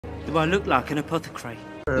Do I look like an apothecary?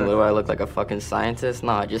 Do I look like a fucking scientist?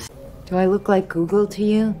 Nah, just... Do I look like Google to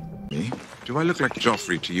you? Me? Do I look like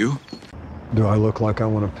Joffrey to you? Do I look like I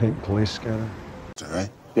want a pink police scanner? All right?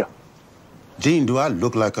 Yeah. Gene, do I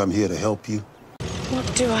look like I'm here to help you?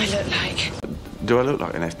 What do I look like? Do I look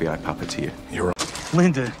like an FBI puppet to you? You're right.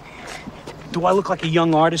 Linda, do I look like a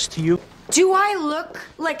young artist to you? Do I look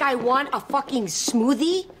like I want a fucking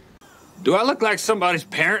smoothie? Do I look like somebody's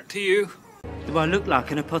parent to you? Do I look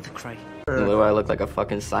like an apothecary? Do I look like a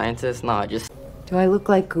fucking scientist? Nah, just... Do I look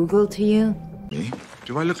like Google to you? Me?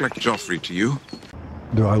 Do I look like Joffrey to you?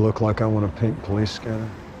 Do I look like I want a pink police scanner?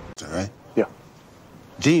 All right? Yeah.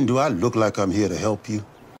 Gene, do I look like I'm here to help you?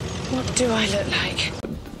 What do I look like?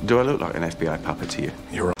 Do I look like an FBI puppet to you?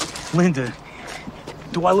 You're right. Linda,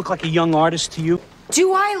 do I look like a young artist to you?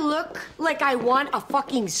 Do I look like I want a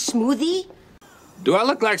fucking smoothie? Do I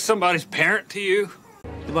look like somebody's parent to you?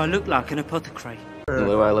 Do I look like an apothecary?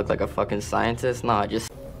 Do I look like a fucking scientist? Nah, just...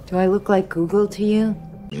 Do I look like Google to you?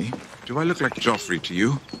 Me? Do I look like Joffrey to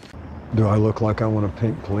you? Do I look like I want a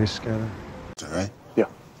pink police scanner? All right? Yeah.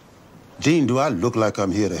 Gene, do I look like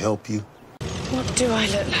I'm here to help you? What do I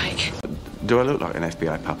look like? Do I look like an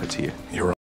FBI puppet to you? You're right.